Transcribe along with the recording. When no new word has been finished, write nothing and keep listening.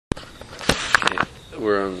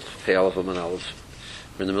We're on Pei Aleph and Aleph.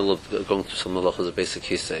 We're in the middle of going through some malachas of basic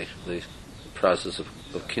kisei, the process of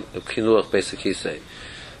kinuach basic kisei.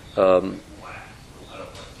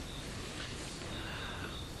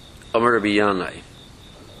 Amar Rabbi Yanai.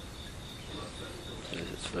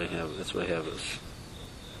 That's what I have. That's what I have.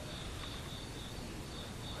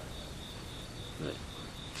 Right.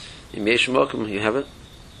 In Yesh Mokum, you have it.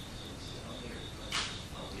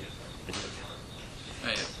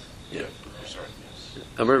 Yeah.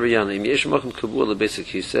 Amar Rabbi Yanai. In Yesh Mokum Kabul the basic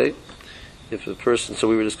kisei. If a person, so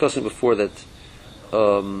we were discussing before that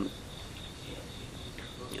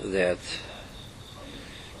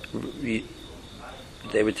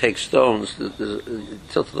they would take stones. The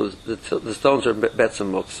stones are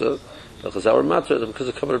betzim muksa, because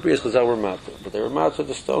of common abrius, but they were matter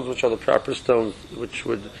the stones which are the proper stones which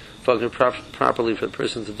would function properly for a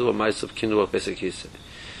person to do a mice of kinuach basic kisei.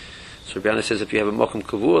 So Rabbi Yanai says if you have a mokum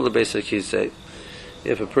kavua the basic kisei,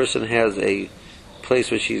 if a person has a place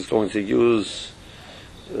which he's going to use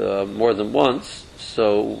more than once,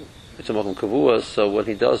 so it's a mokum kavua. So when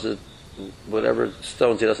he does it, whatever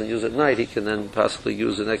stones he doesn't use at night, he can then possibly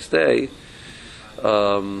use the next day.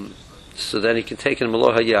 So then he can take in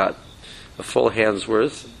Melo Hayat, a full hand's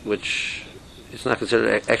worth, which is not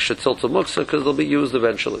considered extra tilta muksa because they'll be used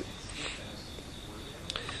eventually.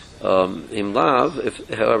 Im lav, if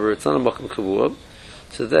however it's not a mokum kavua,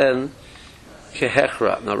 so then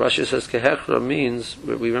kehechra. Now Rashi says kehechra means,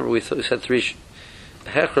 we said three.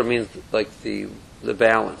 Hechra means like the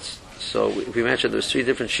balance. So we mentioned there's three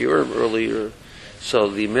different shiurim earlier. So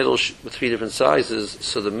the middle three different sizes.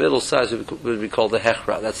 So the middle size would be called the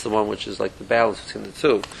hechra. That's the one which is like the balance between the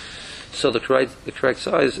two. So the correct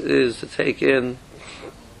size is to take in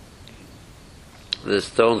the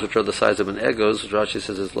stones which are the size of an egos, which Rashi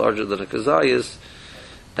says is larger than a kazayas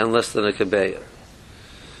and less than a kabeya.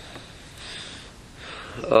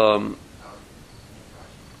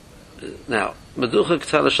 Now, meducha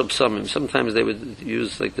ktana shel psamim. Sometimes they would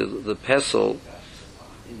use like the pestle,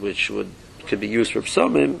 which could be used for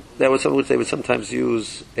psamim. That was something which they would sometimes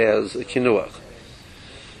use as a kinuach.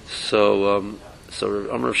 So Amar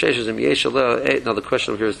Rav Sheshes im yesh aleh. Now the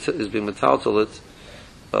question over here is being metaltal it.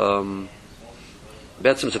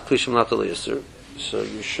 Betzim is a klishim not yisur. So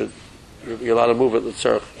you're allowed to move it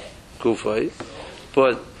l'tzarich kufay,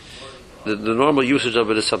 but the normal usage of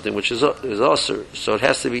it is something which is asur. So it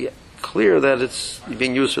has to be clear that it's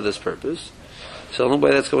being used for this purpose. So the only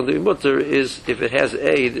way that's going to be mutter is if it has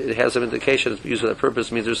aid, it has some indication it's used for that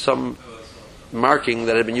purpose, means there's some marking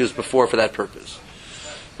that had been used before for that purpose.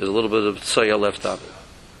 There's a little bit of soya left on it.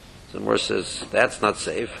 So the Gemara says that's not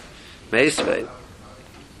safe. Meisvei.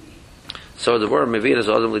 So the word mevin is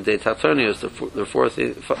ultimately de tartonius. There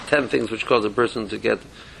are 10 things which cause a person to get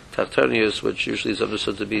tartonius, which usually is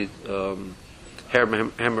understood to be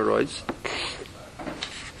hemorrhoids.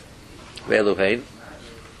 Ve'eluhein.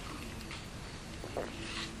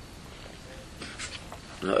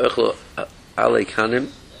 Alei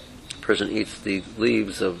a person eats the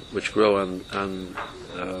leaves which grow on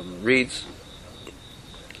reeds.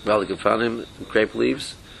 V'alei kafanim, grape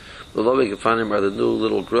leaves. The lovei kafanim are the new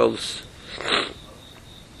little growths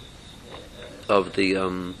of the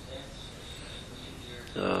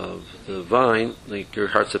vine, like your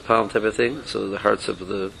hearts of palm type of thing. So the hearts of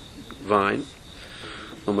the vine.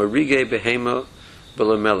 Umarige behema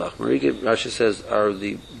b'lemelach. Marige, Rashi says, are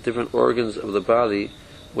the different organs of the body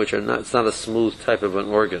which are not. It's not a smooth type of an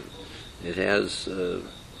organ. It has. So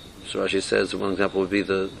Rashi says one example would be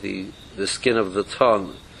the skin of the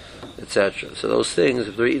tongue, etc. So those things,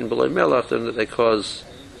 if they're eaten b'lemelach, then they cause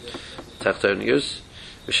tachtarnius.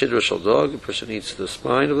 V'shidra shel dog. A person eats the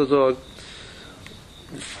spine of the dog.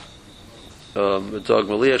 The dog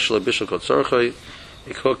maliach shel bishul kotzorchoi.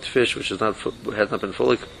 A cooked fish which has not been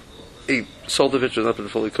fully, a salted fish which has not been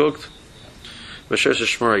fully cooked. V'shesh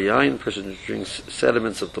shmar yain, person who drinks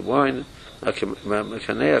sediments of the wine.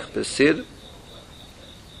 Mekaneach besid.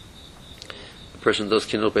 A person does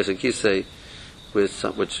kinul basic kisei with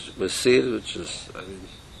seed, which is,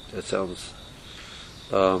 that sounds.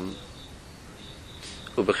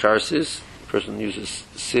 Ubecharsis. A person uses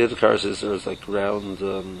seed. Charsis are like round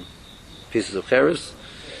pieces of charis.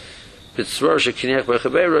 Or a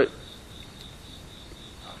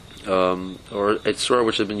tzror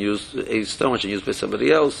which has been used, a stone which is used by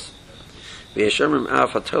somebody else. A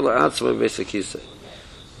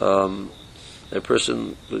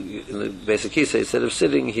person in the basic kisei, instead of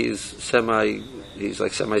sitting, he's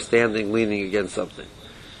like semi-standing, leaning against something.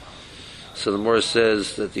 So the Morah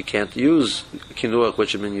says that you can't use kinuach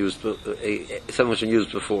which has been used, something which has been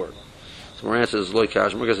used before. The more answers loy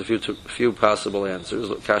kash. More gets a few possible answers.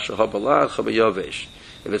 Kasha habalach habayovesh.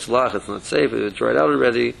 If it's lach, it's not safe. If it's dried out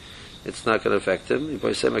already, it's not going to affect him. If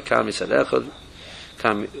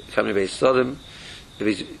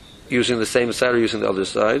he's using the same side or using the other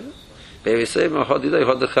side,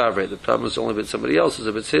 the problem is only if it's somebody else's.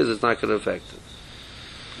 If it's his, it's not going to affect him.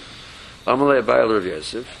 Amalei Abayel Rav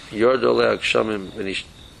Yosef, Yordolei Akshamim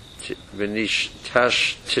V'nish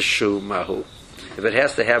Tash Tishu Mahu. If it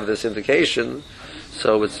has to have this indication,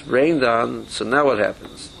 so it's rained on, so now what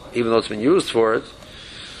happens? Even though it's been used for it,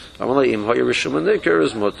 Amalei Im Hoyer Rishum Nicker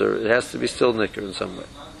is mutter. It has to be still nicker in some way.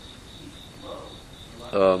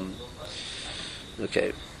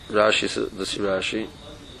 Okay, Rashi says, this is Rashi.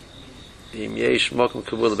 Im Yesh Mokum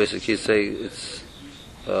Kabula basically say it's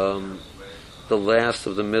the last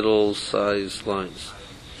of the middle size lines.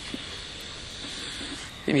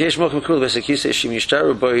 Whatever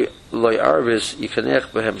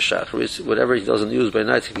he doesn't use by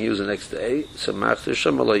night, he can use the next day. So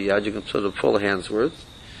you can put a full hand's worth.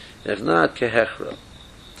 If not, kehechra.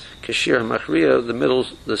 Kashir machriya, the middle,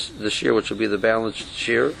 the shear which will be the balanced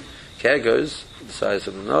shear. Kegos, the size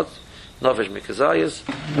of the nut. Navish mikazayas.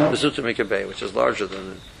 Mezuta mikabeh, which is larger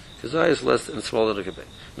than it. Kazayas less and smaller than a kabeh.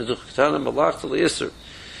 Mezuchtana malach to l'yisr.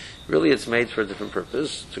 Really, it's made for a different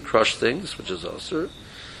purpose, to crush things, which is osir.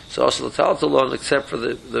 So also the talat alone, except for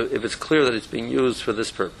the if it's clear that it's being used for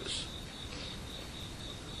this purpose.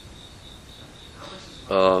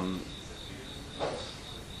 And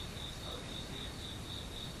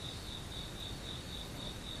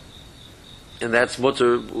that's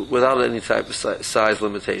mutter without any type of size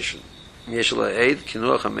limitation. Something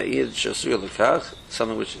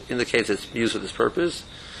which indicates it's used for this purpose.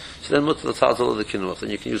 So then mutter the tatal of the kinuach.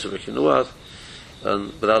 Then you can use it for kinuach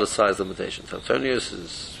without a size limitation. Tartonius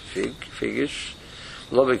is figish.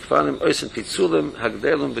 Lovik fanim oisin pitzulim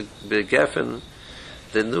hagdelim begefen.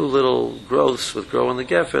 The new little growths would grow in the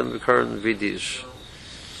gefen. Recurrent vidish.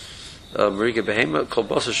 Mariga behema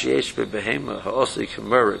kolbasa sheyesh behema haosi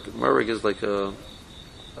kemurig. Murig is like a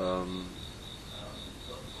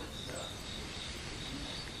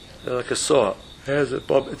saw.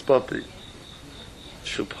 It's bumpy.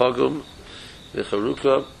 Shupagum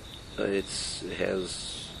v'charuka. It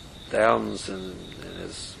has downs and it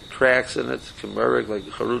has cracks in it. Kemurig like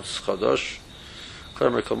charutz chadosh.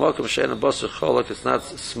 Klemer kalmakum she'en basar cholak. It's not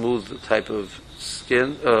smooth type of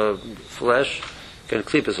skin, flesh. Can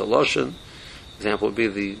clip as a lotion. Example would be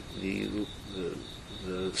the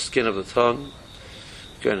skin of the tongue.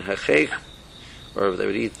 Can hachech, or if they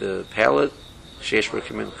would eat the palate. Sheish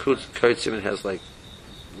b'kamin kotzim, it has like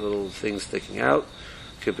little things sticking out.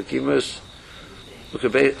 Kipakimus,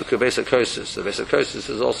 ukabesakosis. The besakosis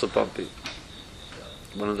is also bumpy.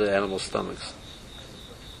 One of the animal stomachs.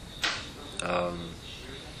 I'm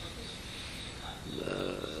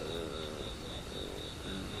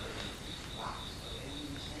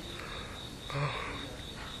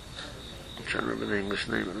trying to remember the English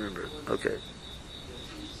name. I remember it. Okay.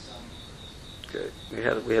 We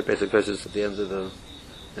had basic questions at the end of the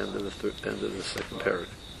second parak.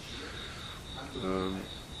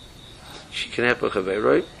 Shikanep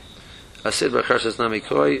b'chaveiroi. Asid b'charsas nami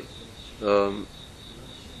koi.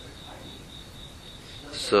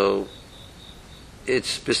 So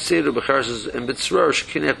it's b'sidu b'charsas and b'tzror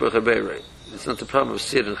shikanep b'chaveiroi. It's not the problem of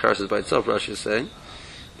sid and charsas by itself. Rashi is saying.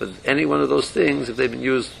 But any one of those things, if they've been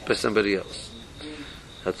used by somebody else.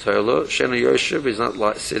 Hatarlo, Shena Yoshev, he's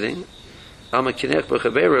not sitting.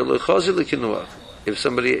 If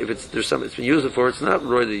somebody, it's been used before, it's not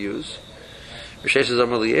roy to use. But the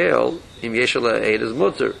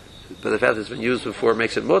fact that it's been used before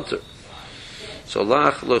makes it mutter. So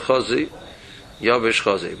lach lo chazi, yavish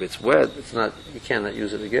chazi. If it's wet, it's not. You cannot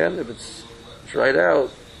use it again. If it's dried out,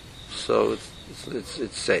 so it's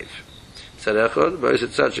safe. Can't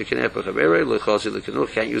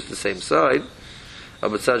use the same side.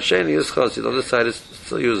 The other side is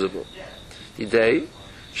still usable. If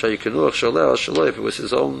it was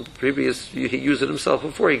his own previous, he used it himself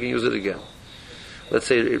before, he can use it again. Let's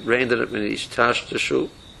say it rained in it when each tash to shoe.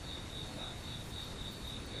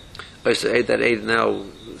 That aid now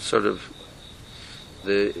sort of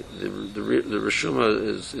the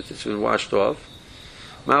reshuma it's been washed off.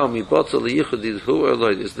 Is the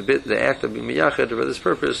act of being miyached for this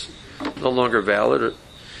purpose no longer valid?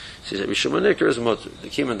 She said, "Rishuma nikar is mutter." The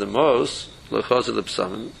kim and the mos lechazil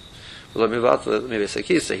l'psamin. Well, maybe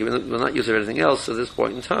he will not use it for anything else at this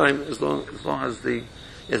point in time, as long as it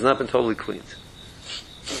has not been totally cleaned.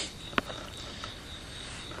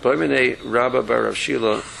 Boimene Rabba bar Rav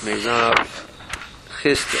Shila meirav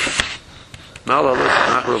chista malalo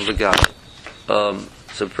nachrov legab.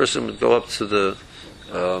 So a person would go up to the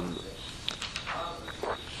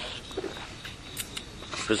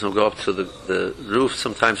person will go up to the roof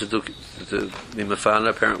sometimes to be mafana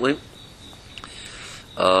apparently.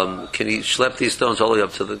 Can he schlep these stones all the way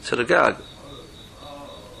up to the gag?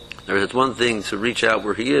 It's one thing to reach out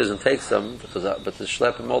where he is and take some, but to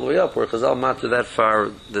schlep him all the way up where Chazal matter that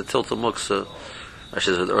far, the tilta muksa,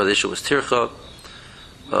 or the issue was tircha.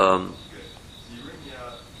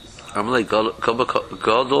 Amalei gadol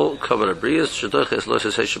kavod abrius shadoch es lois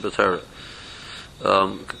heshesh b'tara.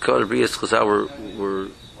 Kavod abrius Chazal were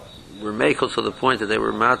makel to the point that they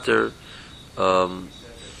were matter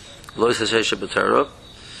lois heshesh b'tara.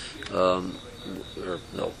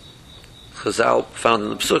 No. Chazal found in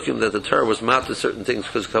the Psukim that the Torah was matter certain things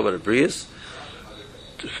because of kavod abrius.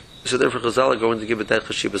 So therefore Chazal are going to give it that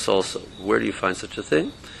chashibas also. Where do you find such a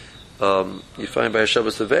thing? You find by a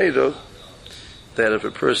Shabbos Avedo that if a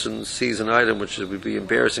person sees an item which would be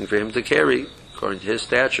embarrassing for him to carry, according to his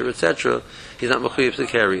stature, etc., he's not mechuyev to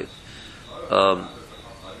carry it.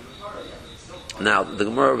 Now, the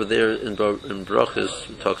Gemara over there in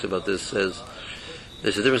Brachos talks about this, says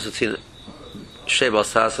there's a difference between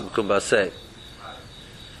Shabbos Has and Kumbaseh.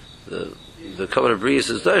 The kavod abrius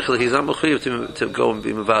is deichel, he's not mechuyev to go and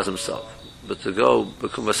be mavaz himself. But to go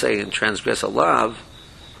Kumbaseh and transgress a lav,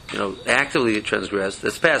 actively transgress,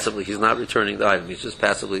 that's passively. He's not returning the item. He's just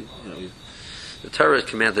passively, the Torah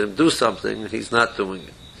commanded him to do something, and he's not doing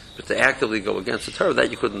it. But to actively go against the Torah,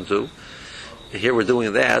 that you couldn't do. And here we're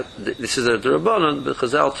doing that. This is a D'Rabbanan, but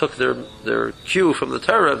Chazal took their cue from the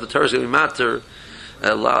Torah. The Torah is going to be matter,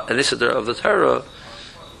 an Isidar of the Torah,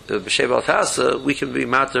 B'Shev al Tasa, we can be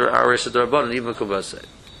matter our Isidar D'Rabbanan, even Kumbaseh.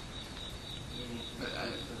 I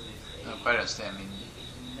don't quite understand. I mean,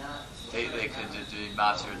 they could do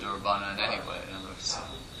matter D'Rabbanan anyway.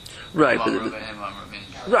 Right,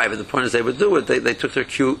 but the point is they would do it. They took their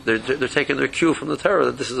cue. They're taking their cue from the Torah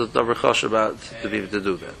that this is a davar chosh about to be able to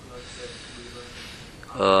do that.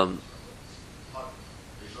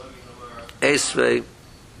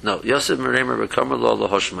 Yosef Meremer b'kamar lo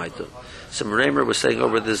lahoshmaita. So Meremer was saying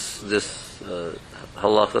over this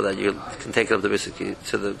halacha that you can take it up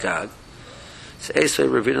to the gag. So Esvei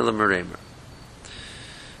Ravina the Meremer.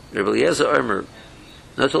 Rabbi Eliezer Omer,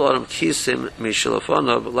 not all them kisim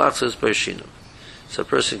mishalafonov latzos b'shinov. So a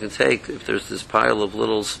person can take, if there's this pile of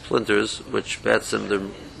little splinters, which bets them,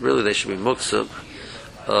 they should be muksa.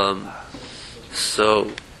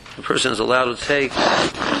 So the person is allowed to take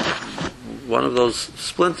one of those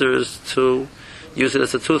splinters to use it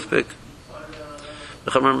as a toothpick.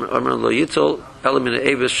 You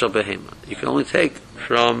can only take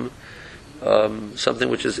from something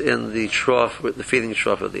which is in the trough, the feeding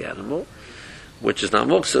trough of the animal, which is not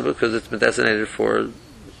muksa because it's been designated for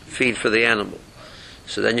feed for the animal.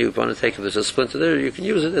 So then you want to take, if there's a splinter there, you can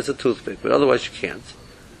use it as a toothpick, but otherwise you can't.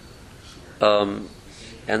 And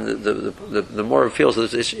the more it feels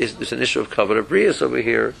there's an issue of kavod abrius over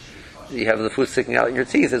here, you have the food sticking out in your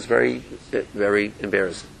teeth, it's very, very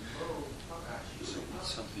embarrassing.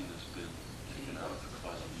 Something that's been taken out of the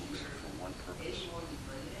cause of muksa for one purpose.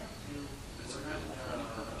 It's available for any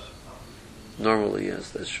purpose. Normally, yes,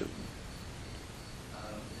 that's true.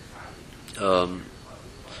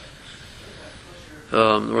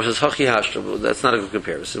 Versus haki hashtra, that's not a good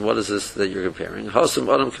comparison. What is this that you're comparing? Hasam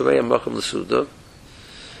adam kaveya macham l'suda.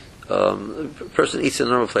 A person eats in a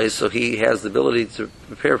normal place, so he has the ability to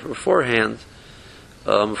prepare beforehand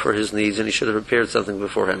for his needs, and he should have prepared something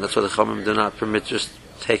beforehand. That's why the Chachamim do not permit just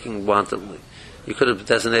taking wantonly. You could have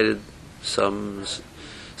designated some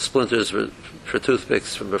splinters for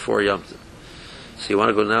toothpicks from before Yom Tov. So you want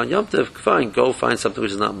to go now on Yom Tov, fine, go find something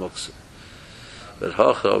which is not muksa. But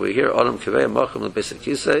Hacha over here, Adam Kivei Macham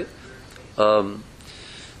Lebesakisei,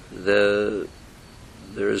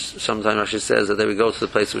 there's sometimes actually says that they would go to the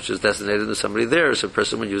place which is designated and there's somebody there, so a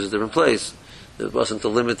person would use a different place. There wasn't the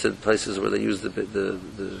limited places where they used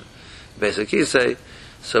the basic kisei,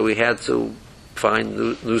 so we had to find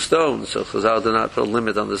new stones. So Chazal did not put a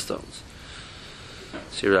limit on the stones.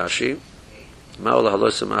 See Rashi. Ma'olah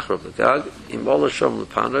halosa machar of the gag. Im olah shom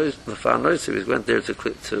lepanois. So he went there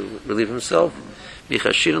to relieve himself.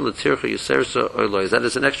 Michashinim l'tircha yusersa oiloi. That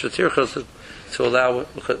is an extra tircha to allow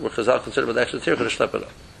what Chazal considered with extra tircha to schlep it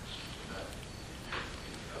up.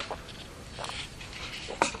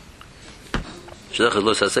 So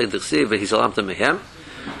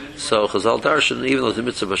Chazal darshan, even though the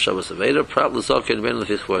mitzvah of Shabbos Aveda, probably Zokin ben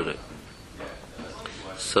lefichvore.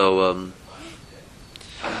 So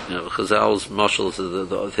Chazal's mashal to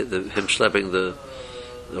him schlepping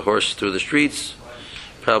the horse through the streets.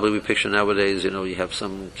 Probably we picture nowadays, you have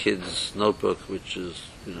some kid's notebook which is,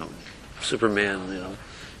 Superman,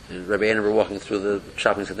 and Rabbi Anna were walking through the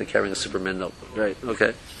shopping center carrying a Superman notebook. Right?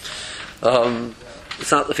 Okay.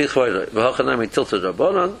 It's not the fichoyre. V'hachanami tilted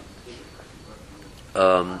rabbanon.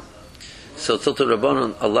 So tilted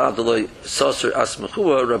rabbanon Allah deloy saser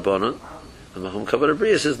asmachua rabbanon. And mahum kavod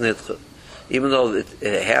abrius is nitcha. Even though it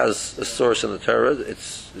has a source in the Torah, it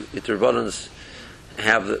rabbanons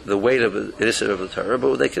have the weight of the initiative of the Torah,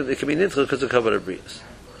 but it can be nitcha because of kavod abrius.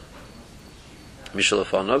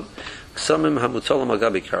 Mishalafanov. Samim hamutalam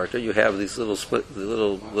agabi character. You have these little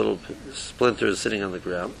splinters sitting on the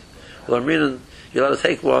ground. Well, you're allowed to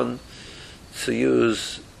take one to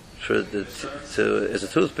use as a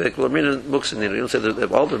toothpick. Well, you don't say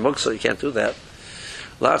that all the muksa, you can't do that.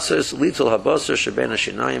 Latzos litul habasar shebena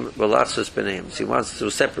shinayim v'latzos benaim. He wants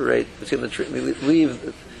to separate between the tree,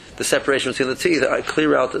 leave the separation between the teeth,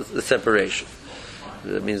 clear out the separation.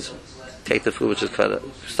 That means take the food which is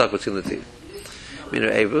stuck between the teeth. Mina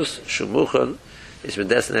avus shumuchan has been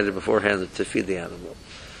designated beforehand to feed the animal.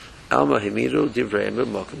 Alma himiru divreim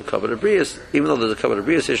b'makom kavod abrius. Even though there's a kavod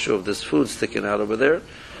abrius issue of this food sticking out over there,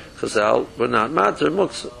 Chazal were not matter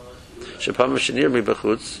muksa. Shepam shenir mi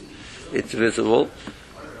b'chutz, it's visible.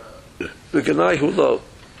 V'ganai hulo,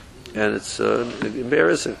 and it's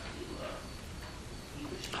embarrassing.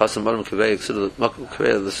 Hasam barim kavei makom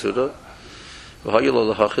kavei the suda. He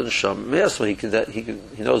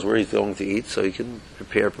knows where he's going to eat, so he can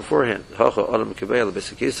prepare beforehand. It's a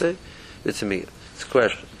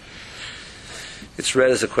question. It's read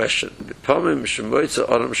as a question. He goes to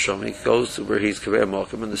where he's kaveh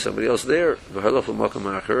malkim, and there's somebody else there.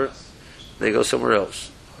 They go somewhere else.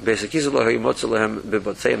 They didn't have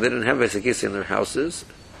besekisa in their houses.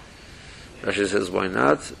 Rashi says, why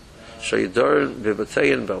not?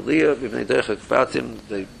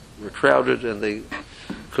 They were crowded and they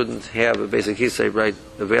couldn't have a basic hisei right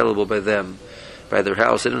available by them, by their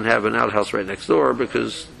house. They didn't have an outhouse right next door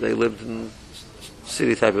because they lived in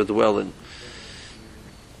city type of dwelling.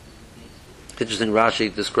 Interesting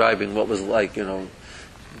Rashi describing what was like, in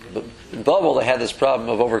Babel they had this problem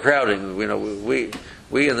of overcrowding. We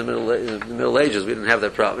in the Middle Ages, we didn't have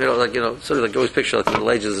that problem. Sort of like always picture like the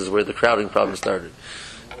Middle Ages is where the crowding problem started.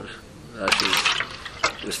 Rashi,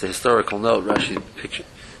 just a historical note, Rashi picture.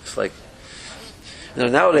 It's like,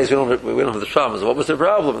 nowadays we don't have the problem. So what was the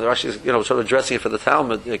problem? They're actually, sort of addressing it for the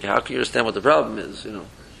Talmud. Like, how can you understand what the problem is? In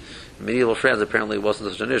medieval France, apparently it wasn't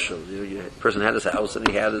such an issue. A person had his house and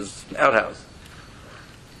he had his outhouse.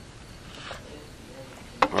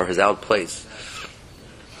 Or his out place.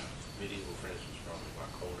 Medieval France was probably a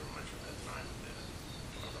lot colder much of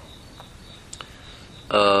that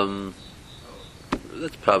time.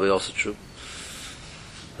 That's probably also true.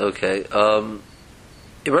 Okay.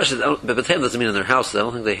 In Russia, but Batam doesn't mean in their house. I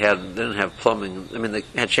don't think they didn't have plumbing. I mean, they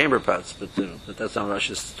had chamber pots, but that's not what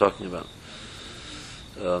Russia's talking about.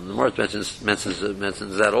 The Mort mentions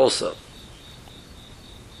that also.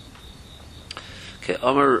 Okay,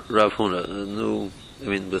 Amar Rav Huna,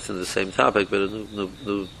 within the same topic, but a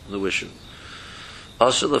new issue.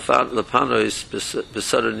 Also, Lapano is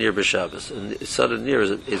besudden near b'Shabbos, and besudden near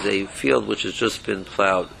is a field which has just been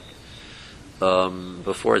plowed.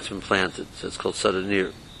 Before it's been planted, so it's called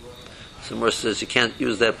Sadanir. So Morse says you can't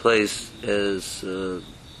use that place as to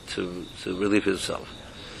relieve himself.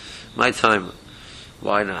 My time,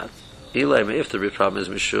 why not? If the problem is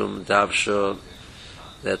Mishum Davsha,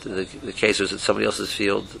 that the case is at somebody else's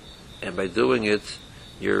field, and by doing it,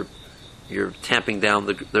 you're tamping down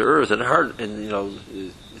the earth and hard, and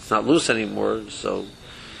it's not loose anymore. So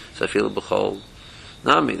I feel a b'chol.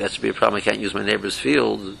 Nami, that should be a problem. I can't use my neighbor's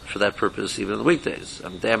field for that purpose even on the weekdays.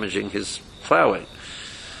 I'm damaging his plowing.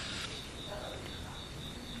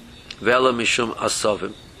 Vela mishum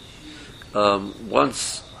asavim.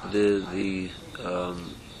 Once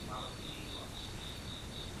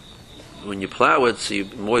when you plow it, so you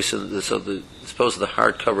moisten it's supposed to the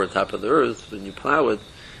hard cover on top of the earth. When you plow it,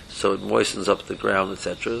 so it moistens up the ground,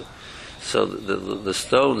 etc. So the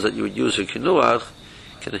stones that you would use for kinuach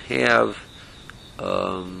can have.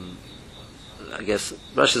 I guess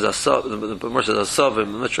Russia's asavim. The more says asavim.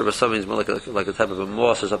 I'm not sure if asavim is more like a type of a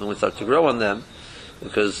moss or something would start to grow on them,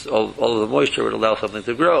 because all of the moisture would allow something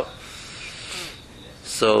to grow.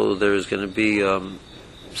 So there's going to be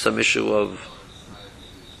some issue of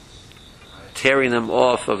tearing them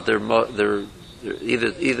off of their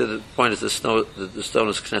either the point is the stone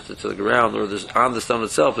is connected to the ground, or there's on the stone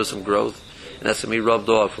itself there's some growth, and that's going to be rubbed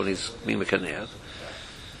off when he's mimikaneach.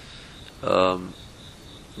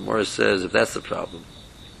 Morris says if that's the problem.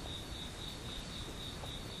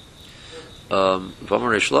 V'amar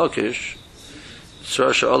Reish Lakish,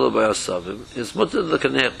 Tzara she'ala b'asavim, it's mutter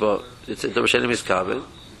l'kanech, but it's a davar she'enim iskaven,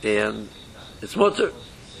 and it's mutter.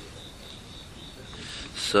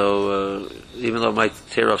 So even though it might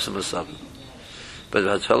tear off some asabim. But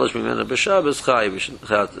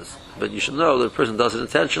but you should know that a person does it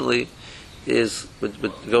intentionally would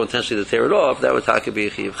go intentionally to tear it off. That would be a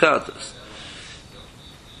chiyuv chatas.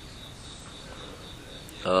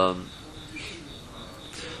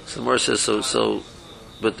 So more says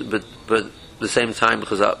but at the same time,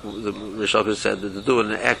 because the Rish Lakish said that to do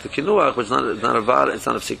an act of kinuach, which is not a vada, it's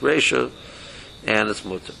not a psik reisha, and it's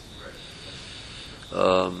mutter.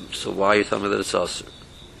 So why are you telling me that it's asur?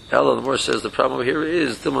 Ella, the more says the problem over here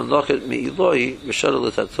is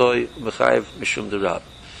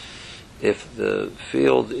if the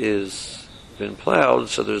field is been plowed,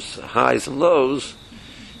 so there's highs and lows.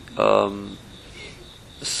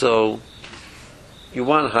 So you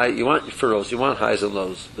want furrows, you want highs and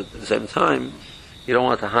lows, but at the same time, you don't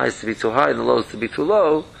want the highs to be too high and the lows to be too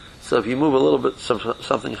low. So if you move a little bit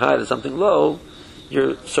something high to something low,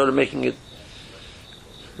 you're sort of making it.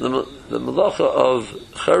 The malacha of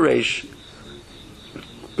charesh,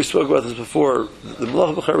 we spoke about this before. The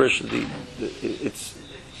malacha of charesh,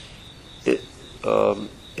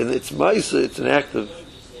 in its ma'isa, it's an act of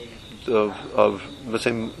let's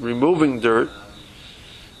say removing dirt.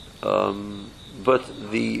 But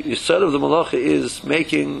the yesod of the malacha is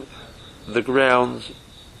making the ground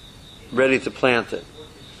ready to plant it.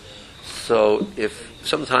 So if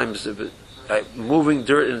sometimes moving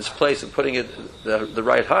dirt in its place and putting it the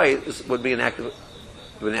right height would be an act of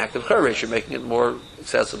charesh. You're making it more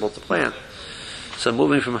accessible to plant. So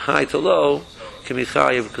moving from high to low can be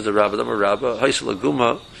chayiv because of Rabba. Haisel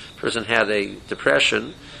Aguma, person had a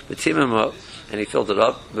depression, B'timima, and he filled it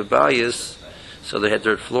up. B'bayis, so they had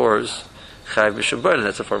dirt floors. Chayiv mishum boina.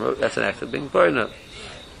 That's an act of being boina.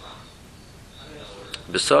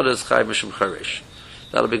 B'soda is chayiv mishum charesh.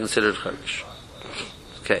 That'll be considered charesh.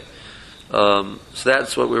 Okay. So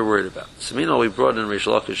that's what we're worried about. So meanwhile, we brought in Rish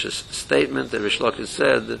Lakish's statement that Rish Lakish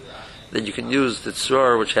said that you can use the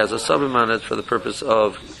tzror, which has a subim on it, for the purpose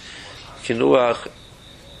of kinuach,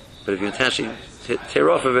 but if you intentionally tear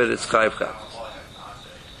off of it, it's chayiv chatas.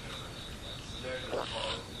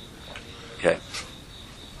 Okay.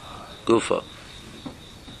 Gufa.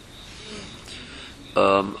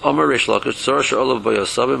 Omer Rish Lakish, tzror she'olav bo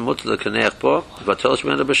yosabim mutar l'kaneach bo, v'atel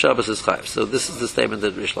shemena b'Shabbos is chayiv. So this is the statement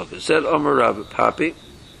that Rish Lakish said. Omer Rabbi Papi,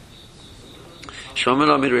 Shomen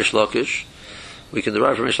Amid Rish Lakish. We can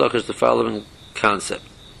derive from Rish Lakish the following concept.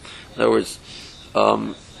 In other words,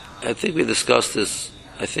 I think we discussed this.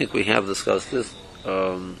 I think we have discussed this. I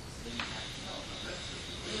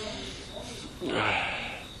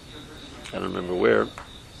don't remember where.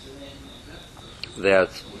 That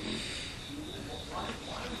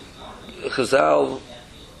Chazal,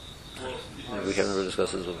 we have never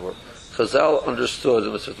discussed this before. Chazal understood,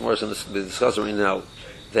 and what's more going to be discussed right now,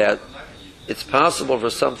 that it's possible for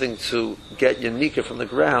something to get yanika from the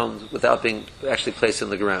ground without being actually placed in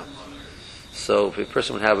the ground. So if a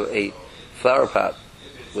person would have a flower pot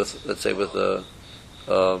with, let's say, with a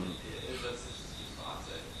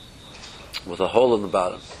hole in the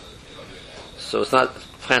bottom, so it's not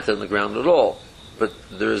planted in the ground at all, but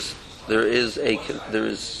there is a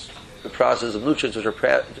process of nutrients which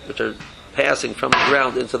are passing from the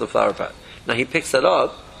ground into the flower pot. Now he picks that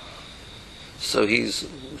up, so he's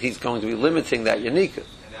going to be limiting that yanika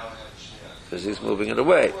because he's moving it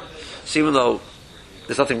away. So even though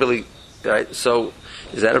there's nothing really right, so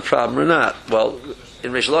is that a problem or not? Well,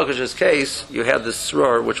 in Rish Lakish's case, you had this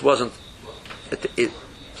tzror which wasn't it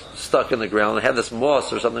stuck in the ground. It had this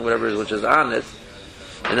moss or something, whatever it is, which is on it,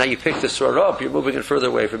 and now you pick this tzror up. You're moving it further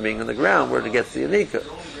away from being in the ground where it gets the yanika.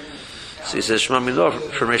 So he says, Shema Minor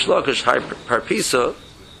from Rish Lakish, Hai Parpisa,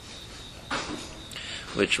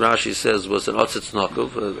 which Rashi says was an otzitz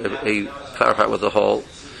nakov, a flower pot with a hole,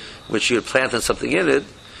 which you had planted something in it.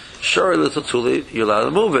 Sure, little tuli, you're allowed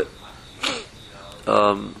to move it.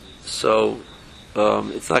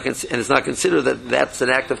 It's not considered that that's an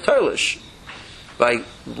act of toilish. By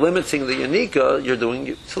limiting the yanika, you're doing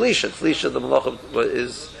talisha. Talisha, the malacha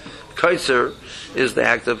is kaitzer, is the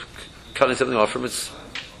act of cutting something off from its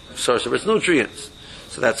source of its nutrients.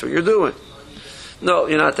 So that's what you're doing. No,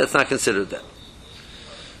 you're not. That's not considered that.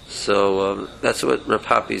 So that's what Rav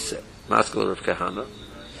Papi said. Maskal Rav Kahana.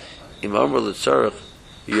 Imam l'tzarich,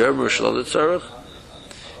 yermer shlo l'tzarich.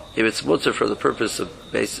 If it's mutter for the purpose of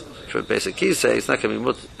basic kisei, it's not going to be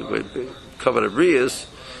mutter covered of riyas.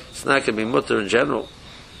 It's not going to be mutter in general.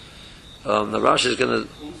 The Rashi is going to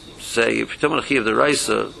say if you're talking about of the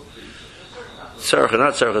raisa, tzarich or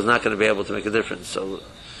not tzarich is not going to be able to make a difference. So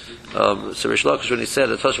Rish Lakish, when he said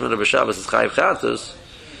that Toshman of Shabbos is chayiv chatas,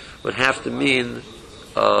 would have to mean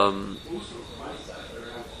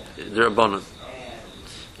Derabanan.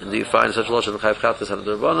 And do you find such a lashon Chayav Chatas on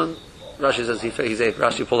Derabanan? Rashi says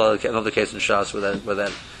Rashi pulled out another case in Shas where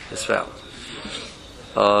that is found.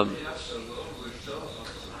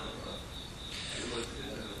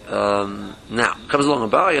 Now comes along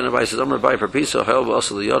Abai, and Abai says, "Amar Abai for Pisa, however,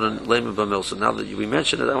 also the Yodan Lema Bamil." So now that we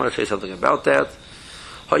mentioned it, I want to say something about that.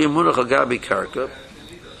 Hayamunach Agabi Karka,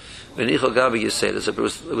 Venich Agabi Yisedus. If it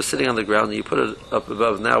was sitting on the ground and you put it up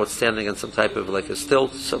above, now it's standing on some type of like a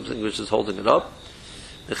stilt, something which is holding it up.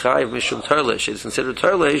 Nechayiv Mishum Tarlesh. It's considered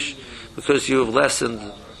Tarlesh because you have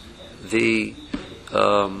lessened the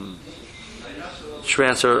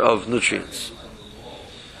transfer of nutrients.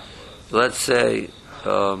 Let's say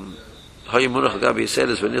and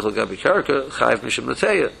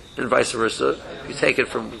vice versa. You take it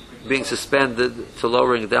from being suspended to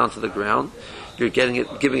lowering it down to the ground. You're giving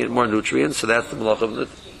it more nutrients. So that's the malach of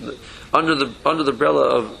under the umbrella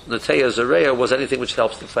of Nateya Zareya was anything which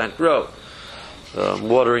helps the plant grow,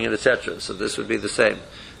 watering it, etc. So this would be the same.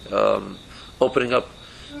 Opening up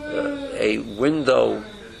a window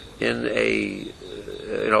in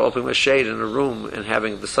opening a shade in a room and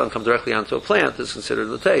having the sun come directly onto a plant is considered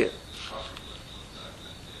Nateya.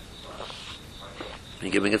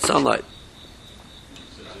 And giving it sunlight.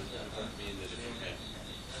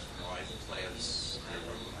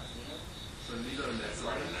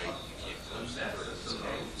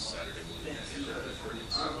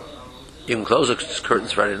 You can close the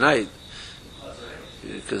curtains Friday night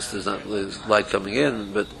because there's light coming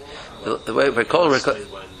in, but the way if I call it,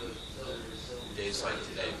 days like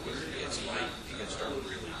today, where it gets light, it can start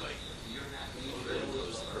really light.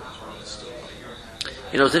 Close the curtains when it's still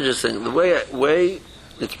light. It's interesting. The way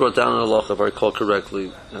it's brought down in halacha, if I recall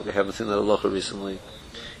correctly, we haven't seen that halacha recently.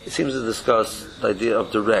 It seems to discuss the idea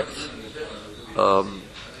of direct.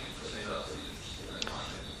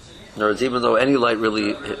 In other words, even though any light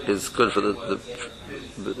really is good for the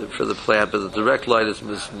plant, but the direct light is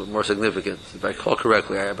more significant. If I recall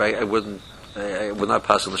correctly, I would not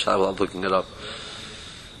pass on the Shabbos. I'm looking it up.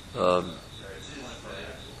 I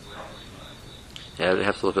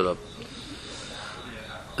have to look it up.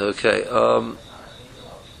 Okay.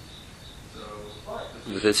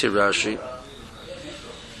 Let's see Rashi.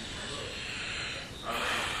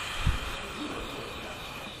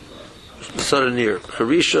 Near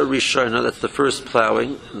Harisha Rishona, that's the first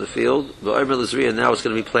plowing in the field. But now it's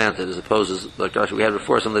going to be planted, as opposed to like we had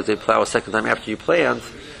before, something like they plow a second time after you plant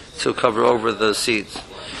to cover over the seeds.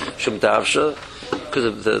 Shum Davsha, because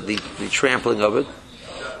of the trampling of it.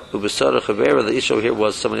 Ubasara Chavera, the issue here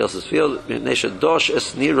was somebody else's field. Nesha Dosh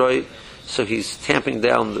Es Niroi, so he's tamping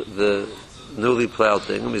down the newly plowed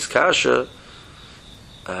thing. Miskasha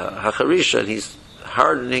Hacharisha, and he's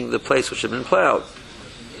hardening the place which had been plowed,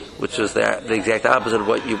 which is the exact opposite of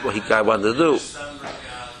what guy wanted to do.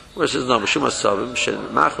 Whereas no,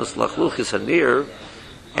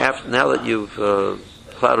 now that you've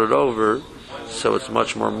plowed it over, so it's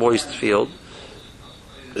much more moist field.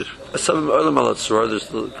 Some other malatzor, there's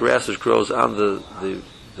the grass which grows on the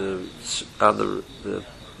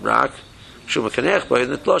rock. When he's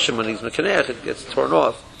mekanech, it gets torn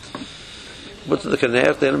off. What's the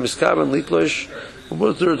kanech? Then miskaban litlosh.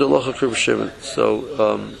 What's the locha krivshim?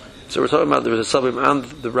 So we're talking about there was a sabim on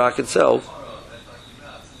the rock itself,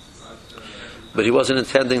 but he wasn't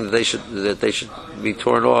intending that they should be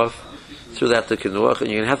torn off through that to kinuach, and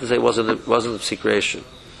you're going to have to say it wasn't a psikration.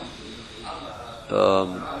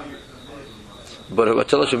 But what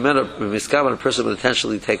tells you meant a miskaban, a person would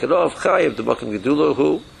intentionally take it off. Chayiv the bakam gedulo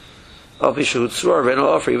who of ishahut tzur v'eno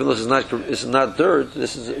offer, even though this is not dirt,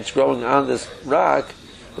 it's growing on this rock,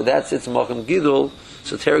 but that's its makam gidul.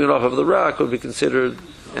 So tearing it off of the rock would be considered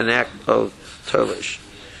an act of turlish.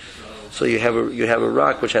 So you have a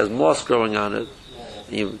rock which has moss growing on it,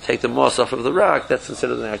 and you take the moss off of the rock, that's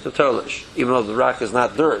considered an act of turlish. Even though the rock is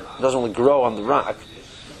not dirt, it doesn't only grow on the rock.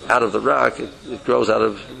 Out of the rock, it grows out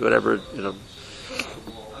of whatever, and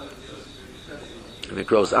it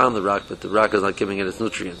grows on the rock, but the rock is not giving it its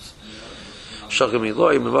nutrients. You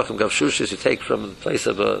take from the place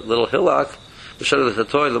of a little hillock, there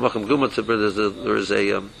is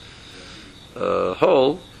a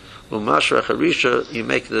hole. You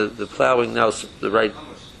make the plowing now the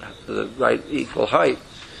right equal height.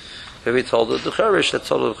 Maybe told the cherish, that's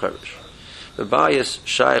told the cherish. The bias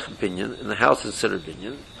shaykh binyan, and the house is considered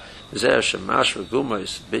binyan.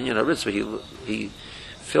 He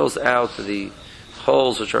fills out the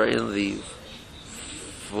holes which are in the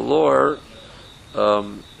floor.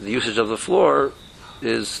 The usage of the floor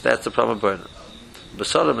that's the problem of burner.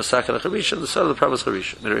 Besada Masaka Charisha, the son of the promise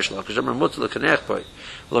Charisha. Mirish Lakish, Mutal Kanech boy.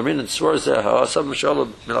 Well, I mean, it swears there, how some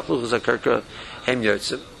Shalom Milachluch Zakarka Hem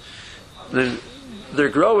Yotzim. they're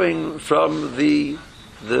growing from the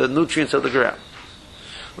nutrients of the ground.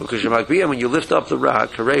 Because when you lift up the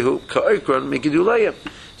rock,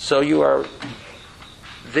 so you are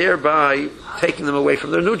thereby taking them away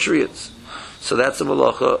from their nutrients. So that's the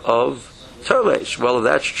malacha of Terlesh. Well, if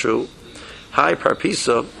that's true, Hai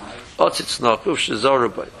Parpisa,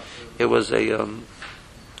 it was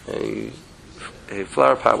a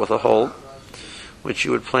flower pot with a hole, which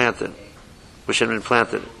you would plant in, which had been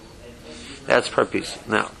planted in. That's Parpisa.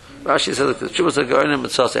 Now, Rashi says, look, the Shuvas HaGoyim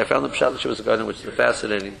Mitzvah. I found the Pshat of Shuvas HaGoyim, which is a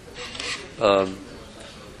fascinating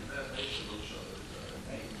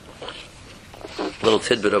little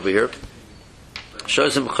tidbit over here.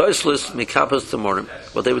 Shows him choslus mikapas tomorrow.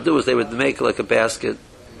 What they would do is they would make like a basket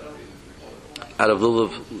out of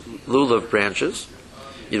lulav branches.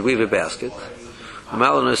 You'd weave a basket.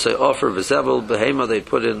 Malin say offer v'zebel behema. They'd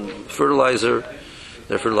put in fertilizer.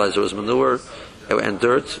 Their fertilizer was manure and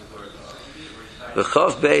dirt.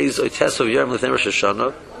 V'chav beis oitesav yom l'tnei Rosh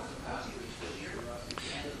Hashanah.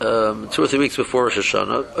 2 or 3 weeks before Rosh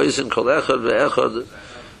Hashanah. Oisin kol echad ve'echad.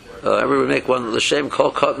 Everyone would make one l'shem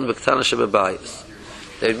kol cotton v'ktana shebebayis.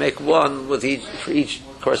 They'd make one with each for each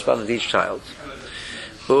corresponding to each child.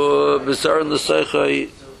 B'zaron l'seichai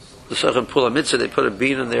pula mitzvah. They put a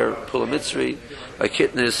bean in there. Pula mitzvah, a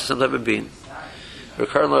kitnis, some type of bean.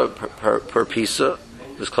 Rekarla per pisa.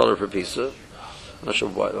 It was called per pisa. I'm not sure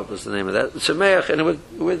what was the name of that. Tzemeach, and it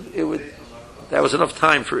would. That was enough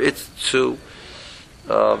time for it to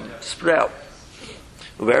sprout.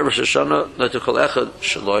 They would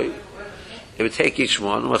take each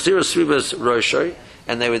one,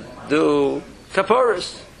 and they would do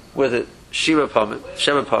kaparas with it, sheva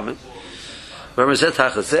pamim. They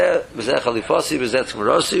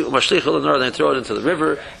throw it into the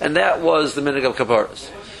river, and that was the minig of kaparas.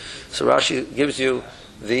 So Rashi gives you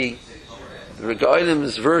the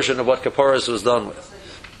Regainim's version of what kaparas was done with.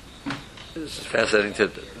 This is a fascinating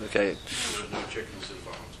tidbit. Okay.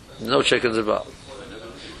 No chickens involved.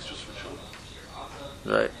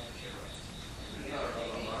 Right.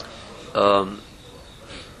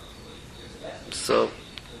 So,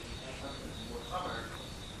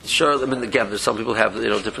 sure. I mean, again, there's some people have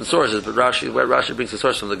different sources, but Rashi brings the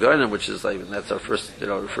source from the Gainim, which is like that's our first.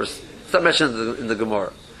 It's not mentioned in the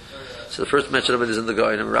Gemara. So the first mention of it is in the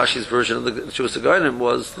Gainim. Rashi's version of the Shuvas Gainim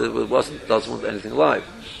was that it doesn't want anything alive.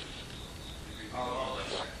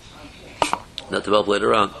 That developed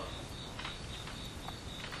later on.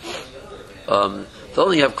 The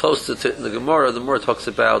only you have close to in the Gemara, the more it talks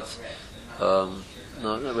about. No,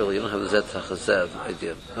 not really. You don't have the Zet Chazev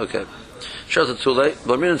idea. Okay. Shota too late.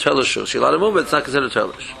 Blamin and Telishu. She allowed to move, but it's not considered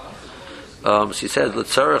Telish. She said,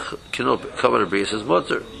 "L'tzarech kino cover the says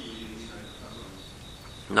mutter."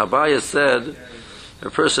 Now, Baya said, if a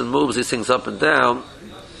person moves these things up and down,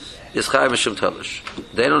 is Chai Mishum Telish.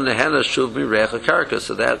 They don't nehana shuv mirech a karka.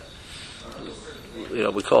 So that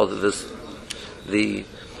we call it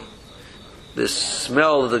this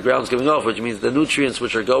smell that the ground's giving off, which means the nutrients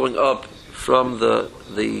which are going up from the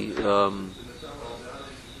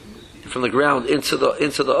ground into the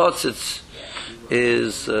otzitz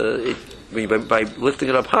is by lifting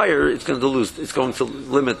it up higher, it's going to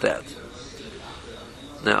limit that.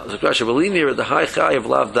 Now, the question of near the high chai of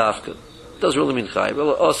lav dafka doesn't really mean chai,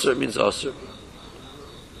 but osir means osir.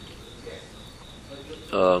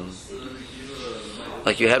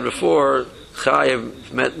 Like you had before.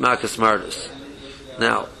 Chayiv met makas mardus.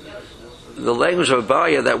 Now, the language of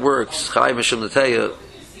Abaya that works, Chayiv mishum neteya,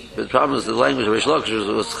 but the problem is the language of Rish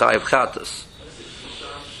Lakish was Chayiv chatas.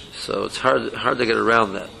 So it's hard to get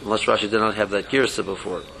around that, unless Rashi did not have that girsa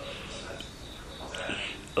before.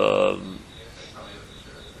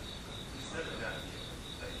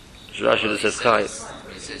 Rashi just says Chayiv.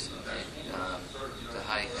 It says the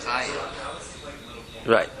high Chayiv.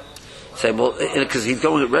 Right. Say, well, because he's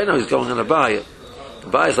going right now. He's going on Abaya.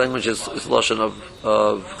 Abaya's language is lashon of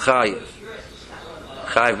chayiv.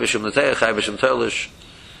 Chayiv b'shum neteya, chayiv b'shum telish.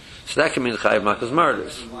 So that can mean chayiv makas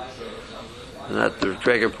mardus. And that the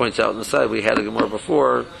Traeger points out on the side. We had a Gemara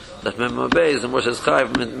before that Mem Beis, the more says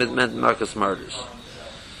chayiv meant makas mardus.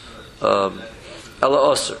 Ela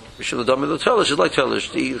osir b'shum l'dam the telish is like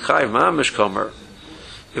telish. The chayiv ma'amish komer.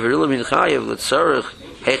 If it really means chayiv, l'tzarich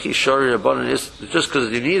hechi shori rabbanon is just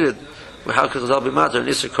because you need it. Well, how could it be matter? An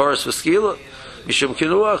Isser chorus for skila, mishum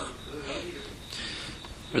kinuach.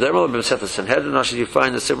 Sanhedrin. Now, should you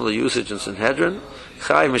find a similar usage in Sanhedrin?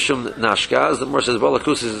 Chai mishum nashkaz. The more says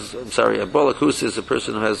bolakusis. A bolakusis is a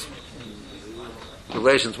person who has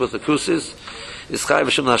relations with the kusis. Is chai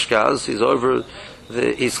mishum nashkaz.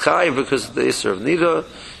 He's chai because of the Isser of nida,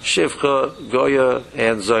 shivcha, goya,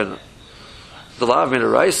 and zona. The lav min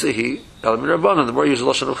araisa El Mirabbanan, the more you use the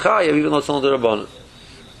Lashon of Chayav, even though it's only the Rabbanan.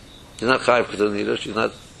 She's not Chayav because of the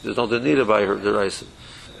Nida, there's no Nida by her, the Raisa.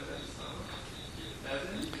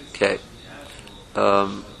 Okay.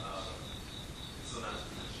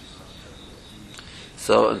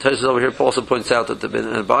 So, and Tosfos over here also points out that the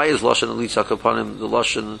Abaye's Lashon and Litzak upon him, the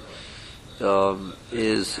Lashon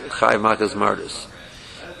is Chayav Makas Mardis.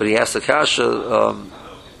 But he asks the Kasha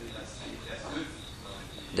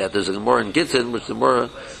that there's a Gemara in Gittin, which the Gemara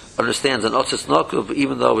understands an Otzis Nokuv,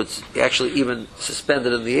 even though it's actually even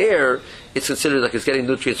suspended in the air, it's considered like it's getting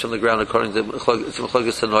nutrients from the ground according to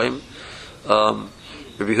Mechlokes Tanoim.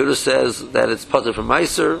 Rabbi Yehuda says that it's Pater from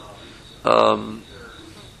Meiser. According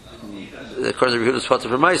to Rabbi Yehuda's Pater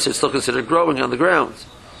from Meiser, it's still considered growing on the ground.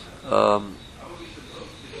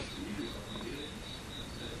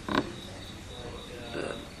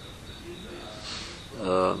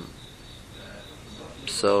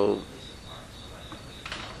 So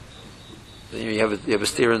you have a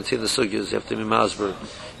steer in the sugyas. You have to be masber.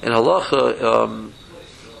 And halacha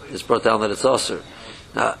is brought down that it's aser.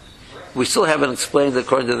 Now we still haven't explained that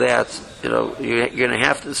according to that. You're going to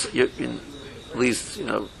have to. At least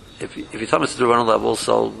if you tell me to do on a level,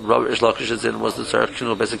 so Rabbi Ish Lakish is in was the tzarech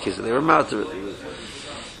shinu basic case. They were matter.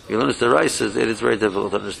 You learn the rices. It is very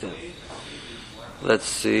difficult to understand. Let's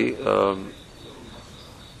see.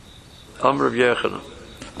 Amr of Yechanan.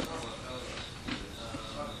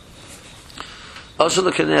 Also,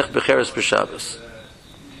 the kenech becheres b'Shabbos.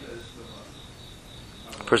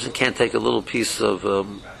 A person can't take a little piece of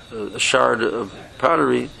a shard of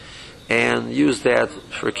pottery and use that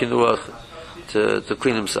for kinuach to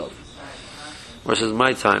clean himself. Versus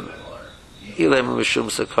my time, ilem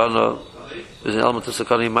mishum sakana. There's an element of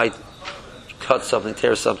sakana. He might cut something,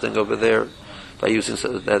 tear something over there by using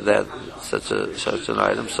such an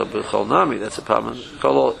item. So b'chol nami, that's a problem.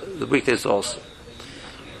 The weekdays also.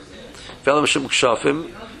 Ve'elam shum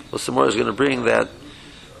kshafim. Well, some more is going to bring that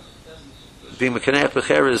being mekanech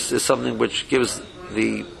becheres is something which gives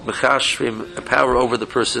the mechashrim a power over the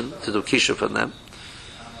person to do kishuv from them.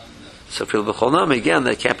 So for b'chol nami, again,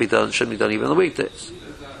 that can't be done, shouldn't be done even on the weekdays.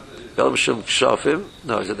 Ve'elam shum kshafim.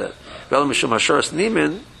 No, I said that. Ve'elam shum hasharas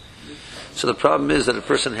nimin. So the problem is that a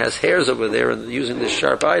person has hairs over there, and using this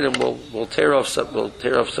sharp item will tear off some of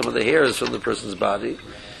the hairs from the person's body,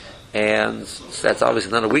 and so that's obviously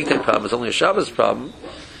not a weekday problem; it's only a Shabbos problem.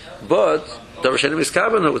 But davar she'eino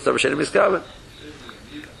miskaven with davar she'eino miskaven.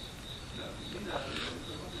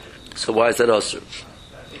 So why is that also?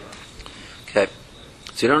 Okay,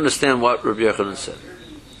 so you don't understand what Rabbi Yochanan said.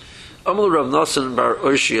 Amar Rav Nosson bar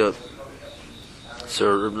Oshia.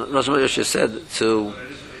 So Rav Nosson bar Oshia said to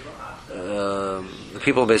the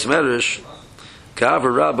people of Beis Medrash,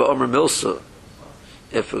 Ka'avar Rabba Omer Milsa.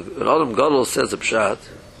 If an Adam Gadol says a pshat,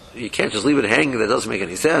 you can't just leave it hanging. That doesn't make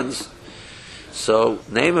any sense. So,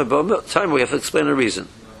 name about time we have to explain a reason.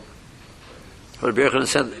 What Rabbi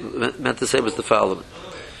Yochanan meant to say was the following: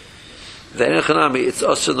 the Enochanami, it's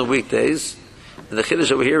also in the weekdays, and the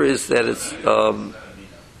chiddush over here is that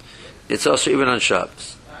it's also even on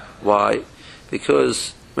Shabbos. Why?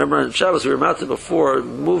 Because remember on Shabbos we were mounted before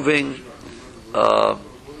moving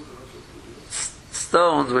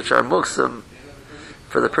stones which are muksim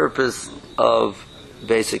for the purpose of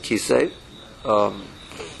basic kisei.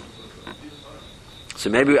 So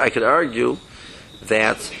maybe I could argue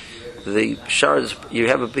that the shards, you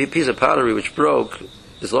have a piece of pottery which broke,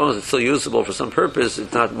 as long as it's still usable for some purpose,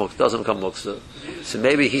 it's not doesn't become muksa. So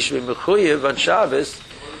maybe he should be mechuyev on Shabbos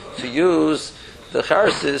to use the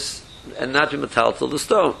charsis and not be metaltal the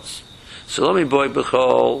stones. So let me boy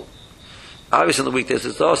b'chol. Obviously, in the weekdays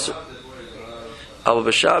it's also. But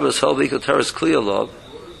b'Shabbos, whole week of Torah's clear love.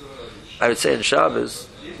 I would say in Shabbos,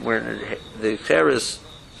 where the cheres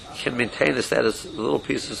can maintain the status, the little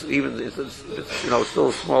pieces, even if it's still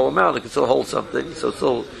a small amount, it can still hold something. So it's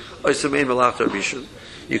still oisamein melachta rishon.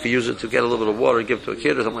 You can use it to get a little bit of water and give it to a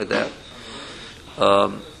kid or something like that.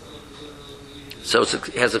 So it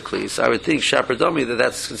has a kli. So I would think shapardami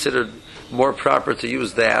that's considered more proper to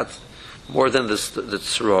use that more than the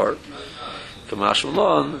tzror. From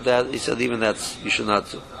Hashmalon, that he said even that's you should not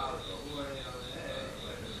do.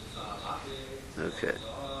 Okay.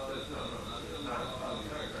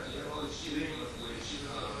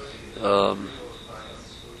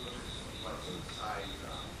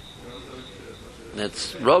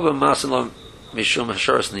 That's Rabba Masalam Mishum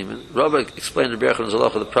Hasharas Niman. Rabba explained to Rabbi Yochanan's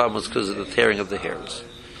halacha the problem was because of the tearing of the hairs.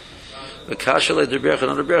 But Kasha led Rabbi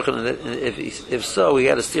Yochanan on Rabbi Yochanan, and if so, he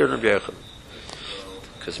had to steer on Rabbi Yochanan.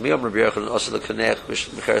 Because Miyam Rabbi Yochanan also the Kanech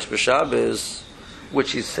Mechares B'Shabbos,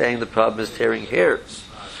 which he's saying the problem is tearing hairs.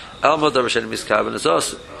 Alma Davar She'eino Miskaven is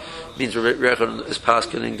also. means Rabbi Yochanan is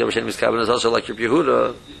paskening Davar Shein Miskaben is also like Rabbi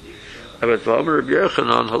Yehuda. Rabbi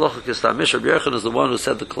Yochanan, Halacha Kistam Mishnah. Rabbi Yochanan is the one who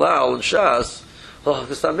said the Klal and Shas. Halacha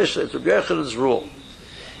Kistam Mishnah. It's Rabbi Yochanan's rule.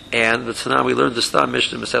 And the Tanam we learned the Stam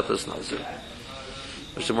Mishnah in Masechtas Nazir,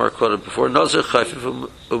 which the more quoted before. Nazir Chayfif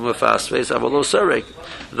Umafasves Avalo Sarek.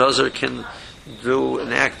 Nazir can do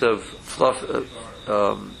an act of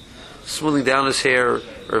smoothing down his hair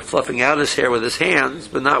or fluffing out his hair with his hands,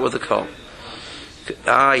 but not with a comb. He's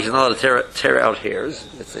not allowed to tear out hairs.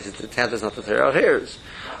 His intent is not to tear out hairs.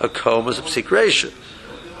 A comb is a psikration.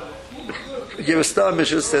 Give a Stam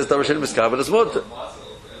Mishnah says Davar Shein Miskaben is mutter.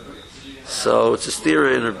 So it's a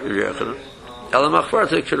theory in Rabbi Yochanan. Elamachvar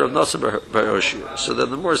take Rav Nosson Bar Oshia. So then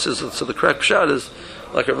the more says, so the correct pshat is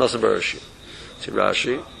like Rav Nosson Bar Oshia. See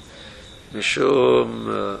Rashi,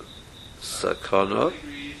 Mishum Sakana.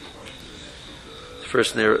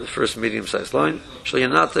 First medium-sized line.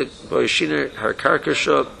 Shaliyanata Boishiner Har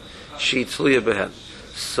Karkasha Shi Tluya Behen.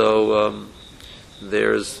 So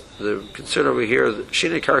there's the concern over here.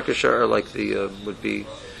 Shina Karkasha are like the would be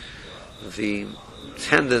the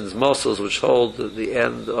tendons, muscles which hold the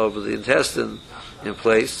end of the intestine in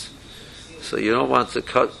place. So you don't want to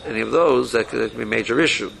cut any of those. That could be a major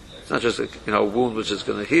issue. It's not just a wound which is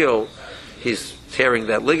going to heal. He's tearing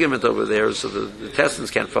that ligament over there, so the intestines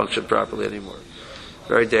can't function properly anymore.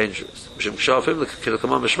 Very dangerous. The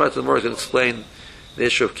Gemara can explain the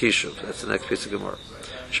issue of kishuv. That's the next piece of Gemara.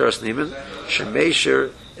 Sharas Niman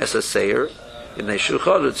Shemesher Esaseir in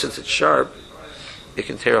Neshuchad. Since it's sharp, it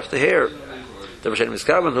can tear off the hair. Davar Shein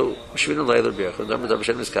Miskaben who Shvina Leiler Birchon. Davar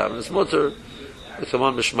Shein Miskaben is mutter. The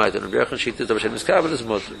command Mishmait and Birchon she did Davar Shein Miskaben is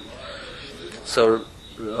mutter. So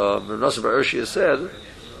Rav Nosson Bar Oshia said,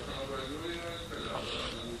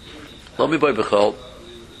 "Lo mi boy bechol."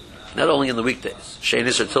 Not only in the weekdays,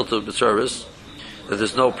 Sheinis are tilted with service, that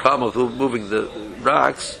there's no problem of moving the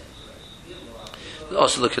rocks.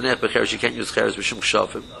 Also, the kanech becheres you can't use cheres b'shum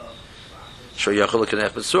kshafim. Sure, yachol the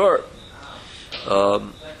kanech b'tzor.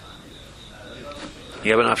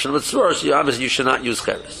 You have an option with tzor, so obviously you should not use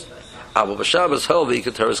cheres. Abu b'Shabbos held you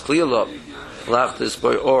can tear his kliyalov, lachtis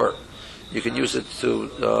boy, or you can use it to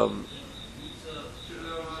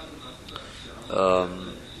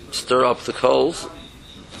stir up the coals.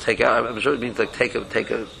 Take out. I'm sure it means like take a.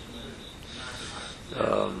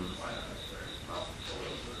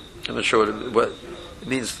 I'm not sure what it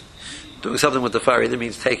means. Doing something with the fire either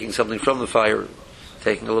means taking something from the fire,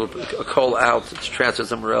 taking a coal out to transfer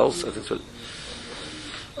somewhere else. I think so.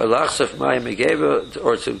 Or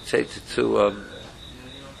to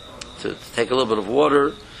take a little bit of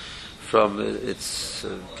water from its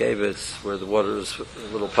gave where the water is a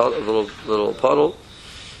little puddle.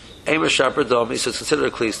 Ema Shaper Domi, so it's considered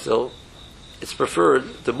a kli still. It's preferred,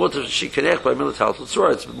 the mutter she kanech by milital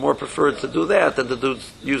tzor, it's more preferred to do that than to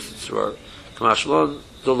use the tzor. Kamashlon,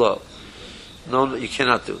 dolo. No, you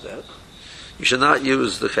cannot do that. You should not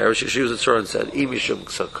use the cheresh, you should use the tzor and said, imishum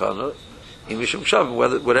ksakana, imishum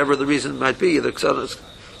kshavim, whatever the reason might be, the ksakana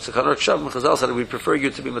or kshavim, Chazal said, we prefer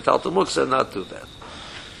you to be metal to muksa and not do that.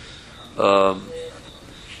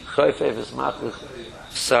 Chayfev is machlich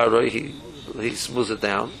saroi, he smooths it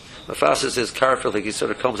down. Mafasa says carefully, he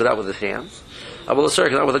sort of combs it out with his hands. I will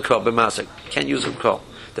assert not with a comb, but masik. Can't use a comb.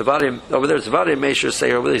 The body over there, the body Meisher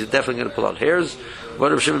say over there, he's definitely going to pull out hairs.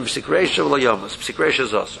 What of Shimon Psikresha will Yomas? Psikresha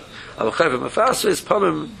is also. Avachayv Mafasa is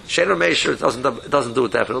Pamim Shena Meisher. It doesn't do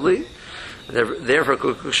it definitely. Therefore,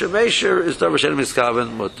 Kukusha Meisher is Davar Shein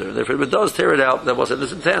Miskaben mutter. Therefore, if it does tear it out, that wasn't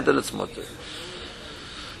his intent, then it's mutter.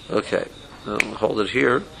 Okay, I'll hold it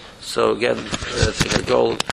here. So again, it's going to go